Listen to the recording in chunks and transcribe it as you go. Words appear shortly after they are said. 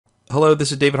Hello,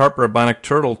 this is David Harper of Bionic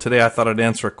Turtle. Today I thought I'd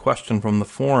answer a question from the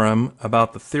forum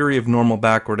about the theory of normal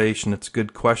backwardation. It's a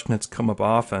good question. It's come up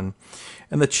often.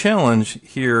 And the challenge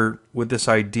here with this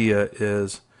idea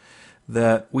is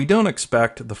that we don't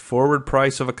expect the forward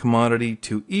price of a commodity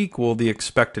to equal the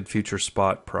expected future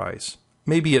spot price.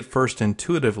 Maybe at first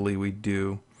intuitively we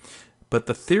do, but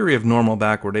the theory of normal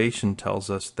backwardation tells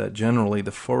us that generally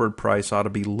the forward price ought to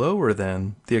be lower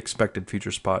than the expected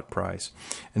future spot price.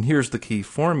 And here's the key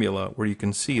formula where you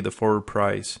can see the forward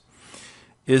price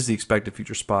is the expected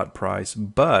future spot price,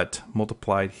 but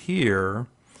multiplied here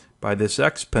by this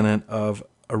exponent of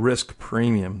a risk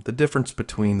premium, the difference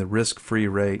between the risk-free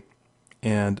rate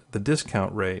and the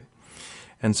discount rate.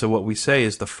 And so what we say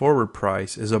is the forward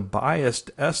price is a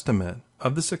biased estimate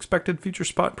of this expected future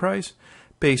spot price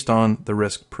based on the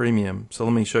risk premium. So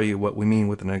let me show you what we mean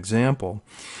with an example.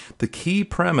 The key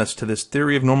premise to this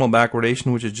theory of normal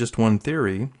backwardation, which is just one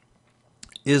theory,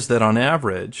 is that on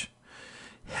average,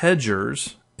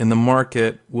 hedgers in the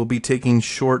market will be taking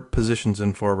short positions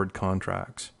in forward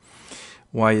contracts.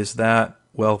 Why is that?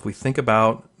 Well, if we think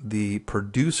about the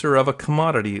producer of a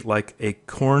commodity, like a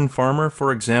corn farmer,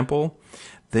 for example,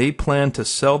 they plan to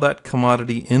sell that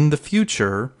commodity in the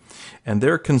future, and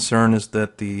their concern is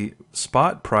that the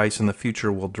spot price in the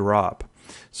future will drop.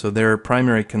 So their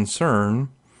primary concern,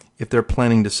 if they're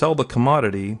planning to sell the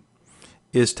commodity,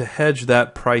 is to hedge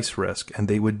that price risk, and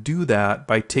they would do that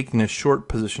by taking a short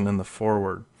position in the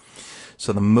forward.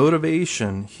 So the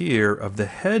motivation here of the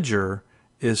hedger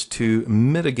is to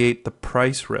mitigate the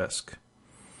price risk.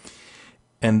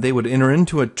 And they would enter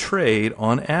into a trade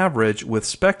on average with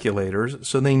speculators,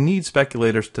 so they need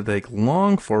speculators to take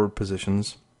long forward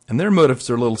positions, and their motives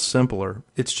are a little simpler.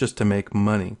 It's just to make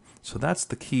money. So that's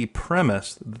the key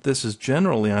premise, that this is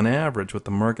generally on average what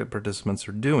the market participants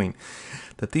are doing,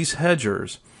 that these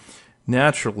hedgers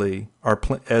naturally,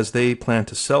 as they plan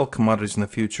to sell commodities in the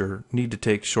future, need to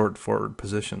take short forward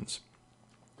positions.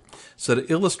 So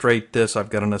to illustrate this, I've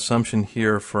got an assumption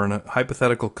here for a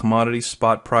hypothetical commodity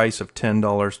spot price of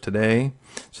 $10 today.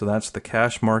 So that's the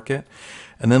cash market.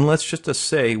 And then let's just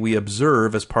say we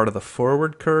observe as part of the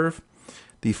forward curve,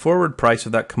 the forward price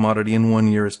of that commodity in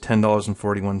 1 year is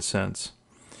 $10.41.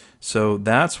 So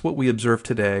that's what we observe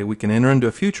today. We can enter into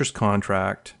a futures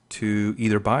contract to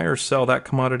either buy or sell that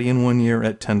commodity in 1 year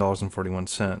at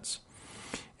 $10.41.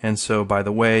 And so, by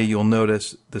the way, you'll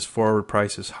notice this forward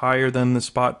price is higher than the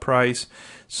spot price.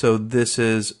 So this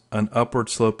is an upward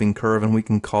sloping curve, and we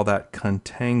can call that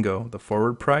contango. The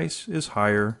forward price is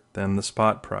higher than the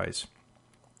spot price.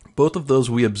 Both of those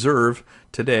we observe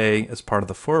today as part of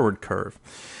the forward curve.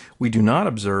 We do not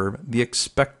observe the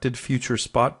expected future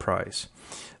spot price.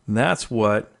 That's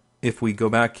what, if we go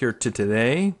back here to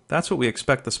today, that's what we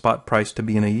expect the spot price to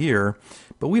be in a year,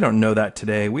 but we don't know that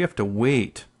today. We have to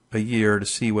wait a year to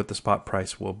see what the spot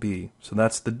price will be. So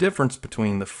that's the difference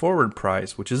between the forward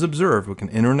price, which is observed, we can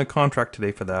enter in a contract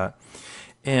today for that,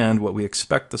 and what we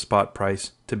expect the spot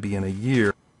price to be in a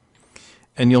year.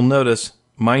 And you'll notice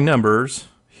my numbers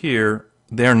here,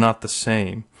 they're not the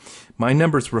same. My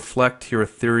numbers reflect here a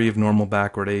theory of normal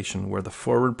backwardation where the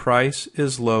forward price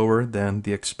is lower than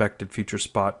the expected future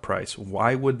spot price.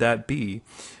 Why would that be?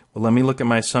 Well, let me look at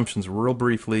my assumptions real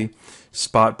briefly.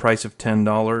 Spot price of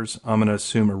 $10. I'm going to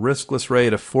assume a riskless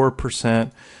rate of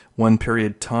 4%, one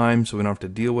period time, so we don't have to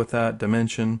deal with that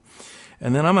dimension.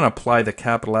 And then I'm going to apply the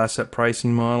capital asset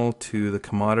pricing model to the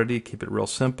commodity, keep it real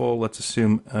simple. Let's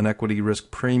assume an equity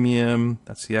risk premium,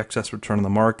 that's the excess return on the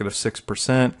market of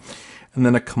 6%, and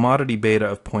then a commodity beta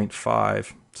of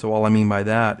 0.5. So all I mean by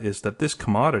that is that this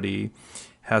commodity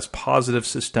has positive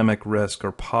systemic risk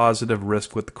or positive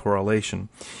risk with the correlation.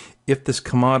 If this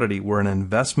commodity were an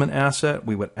investment asset,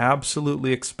 we would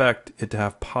absolutely expect it to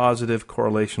have positive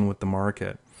correlation with the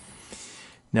market.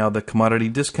 Now the commodity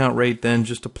discount rate then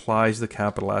just applies the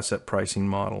capital asset pricing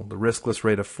model. The riskless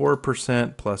rate of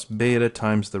 4% plus beta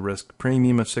times the risk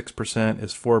premium of 6%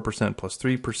 is 4% plus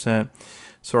 3%.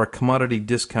 So our commodity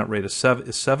discount rate is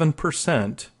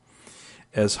 7%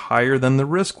 as higher than the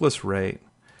riskless rate.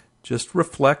 Just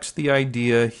reflects the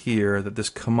idea here that this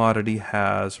commodity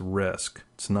has risk.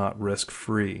 It's not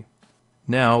risk-free.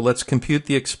 Now let's compute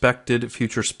the expected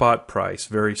future spot price.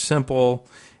 Very simple.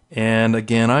 And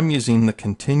again, I'm using the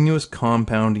continuous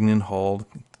compounding in Hull.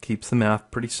 Keeps the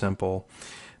math pretty simple.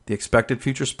 The expected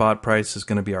future spot price is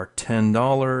going to be our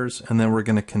 $10, and then we're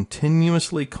going to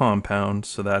continuously compound.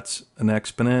 So that's an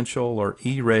exponential, or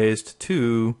e raised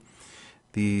to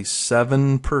the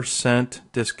 7%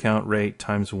 discount rate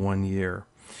times 1 year.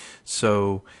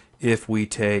 So if we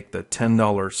take the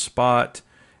 $10 spot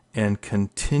and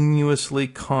continuously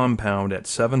compound at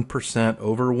 7%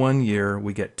 over 1 year,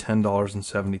 we get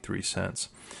 $10.73.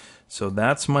 So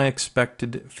that's my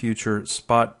expected future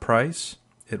spot price.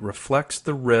 It reflects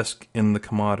the risk in the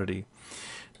commodity.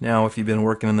 Now, if you've been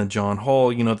working in the John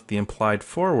Hall, you know that the implied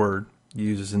forward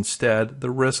uses instead the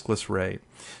riskless rate.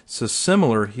 So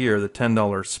similar here, the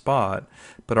 $10 spot,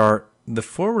 but the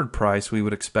forward price we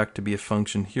would expect to be a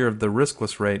function here of the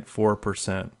riskless rate,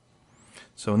 4%.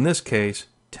 So in this case,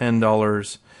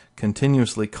 $10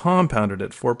 continuously compounded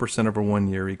at 4% over 1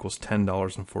 year equals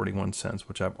 $10.41,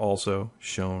 which I've also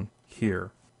shown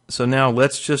here. So now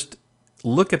let's just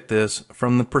look at this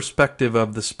from the perspective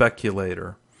of the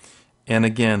speculator. And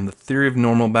again, the theory of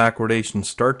normal backwardation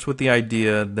starts with the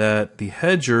idea that the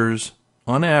hedgers,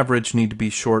 on average, need to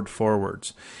be short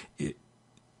forwards.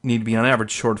 Need to be, on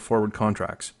average, short forward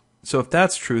contracts. So if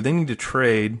that's true, they need to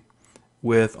trade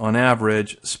with, on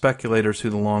average, speculators who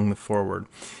long the forward.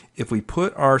 If we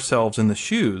put ourselves in the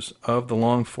shoes of the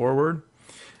long forward,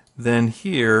 then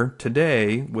here,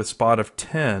 today, with spot of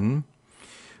 10,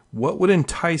 what would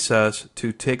entice us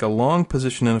to take a long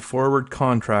position in a forward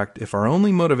contract if our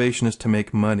only motivation is to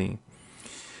make money?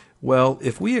 Well,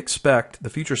 if we expect the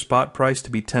future spot price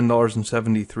to be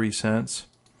 $10.73,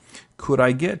 could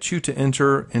I get you to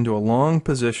enter into a long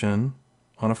position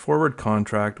on a forward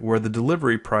contract where the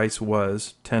delivery price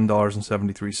was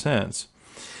 $10.73?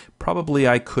 Probably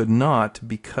I could not,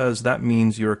 because that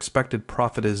means your expected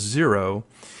profit is 0,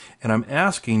 and I'm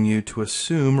asking you to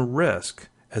assume risk,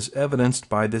 as evidenced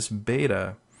by this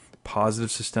beta,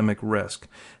 positive systemic risk.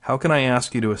 How can I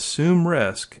ask you to assume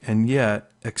risk and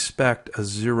yet expect a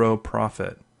 0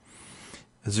 profit?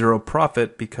 A 0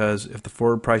 profit because if the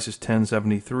forward price is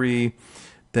 $10.73,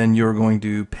 then you're going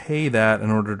to pay that in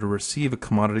order to receive a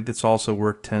commodity that's also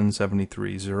worth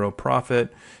 $10.73. 0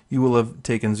 profit. You will have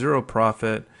taken 0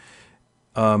 profit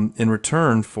in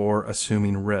return for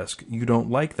assuming risk. You don't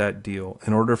like that deal.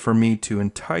 In order for me to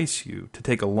entice you to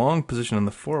take a long position on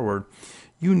the forward,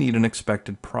 you need an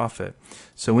expected profit.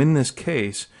 So in this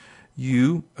case,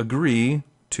 you agree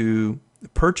to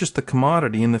purchase the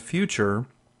commodity in the future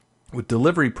with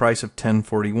delivery price of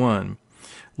 $10.41.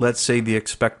 Let's say the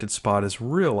expected spot is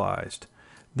realized.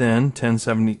 Then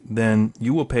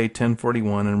you will pay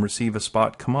 $10.41 and receive a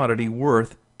spot commodity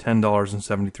worth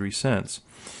 $10.73.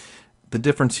 The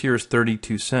difference here is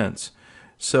 32 cents.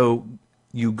 So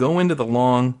you go into the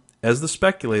long, as the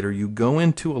speculator, you go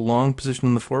into a long position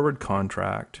in the forward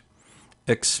contract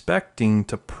expecting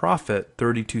to profit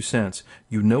 32 cents.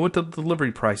 You know what the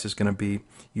delivery price is going to be.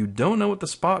 You don't know what the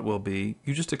spot will be.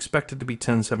 You just expect it to be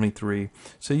 $10.73.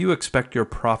 So you expect your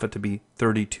profit to be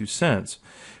 32 cents,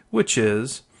 which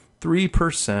is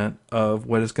 3% of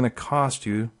what it's going to cost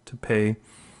you to pay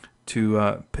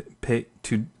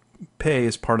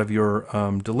as part of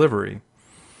your delivery.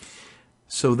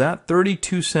 So that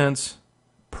 32 cents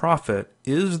profit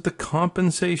is the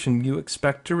compensation you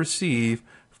expect to receive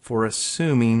for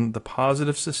assuming the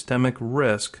positive systemic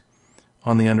risk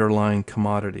on the underlying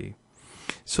commodity.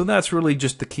 So that's really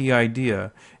just the key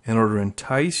idea. In order to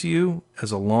entice you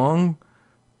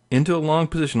into a long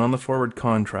position on the forward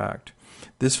contract,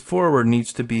 this forward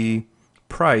needs to be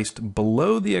priced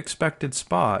below the expected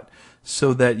spot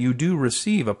so that you do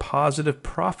receive a positive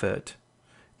profit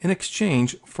in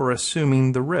exchange for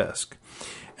assuming the risk.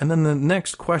 And then the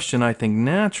next question, I think,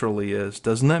 naturally is,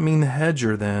 doesn't that mean the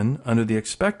hedger then, under the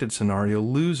expected scenario,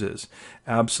 loses?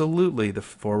 Absolutely. The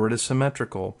forward is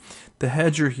symmetrical. The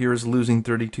hedger here is losing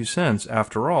 32 cents.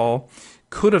 After all,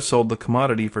 could have sold the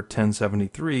commodity for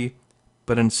 $10.73,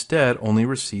 but instead only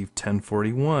received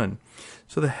 $10.41.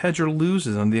 So the hedger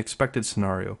loses on the expected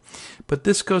scenario. But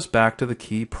this goes back to the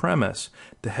key premise.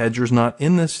 The hedger's not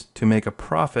in this to make a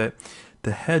profit.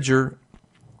 The hedger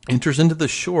enters into the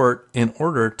short in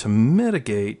order to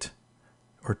mitigate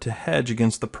or to hedge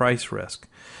against the price risk.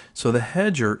 So the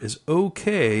hedger is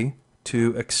okay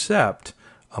to accept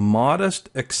a modest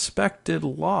expected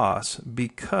loss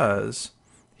because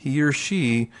he or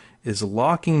she is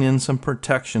locking in some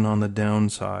protection on the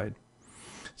downside.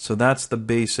 So that's the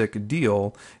basic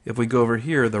deal. If we go over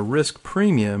here, the risk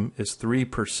premium is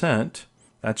 3%.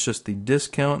 That's just the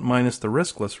discount minus the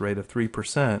riskless rate of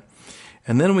 3%.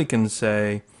 And then we can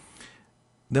say,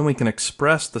 then we can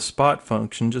express the spot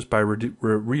function just by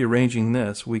rearranging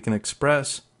this. We can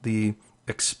express the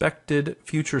expected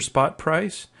future spot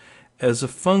price as a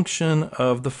function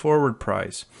of the forward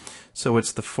price. So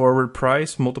it's the forward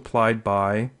price multiplied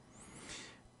by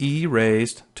E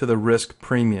raised to the risk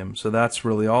premium. So that's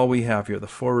really all we have here. The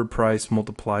forward price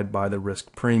multiplied by the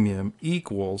risk premium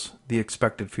equals the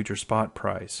expected future spot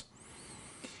price.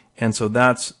 And so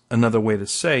that's another way to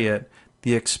say it.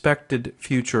 the expected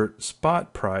future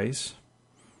spot price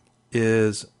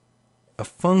is a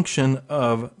function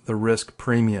of the risk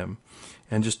premium.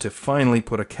 And just to finally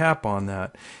put a cap on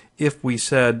that, if we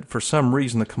said for some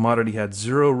reason the commodity had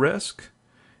zero risk,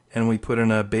 and we put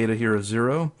in a beta here of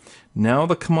 0, now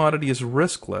the commodity is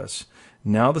riskless.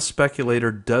 Now the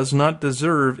speculator does not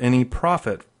deserve any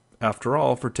profit, after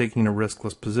all, for taking a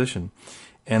riskless position.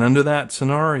 And under that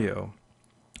scenario,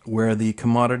 where the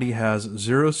commodity has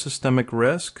zero systemic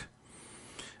risk,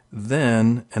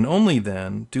 then and only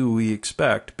then do we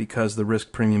expect, because the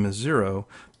risk premium is 0,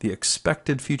 the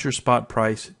expected future spot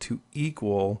price to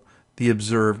equal the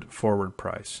observed forward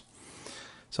price.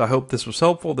 So I hope this was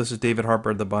helpful. This is David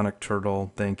Harper, the Bionic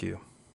Turtle. Thank you.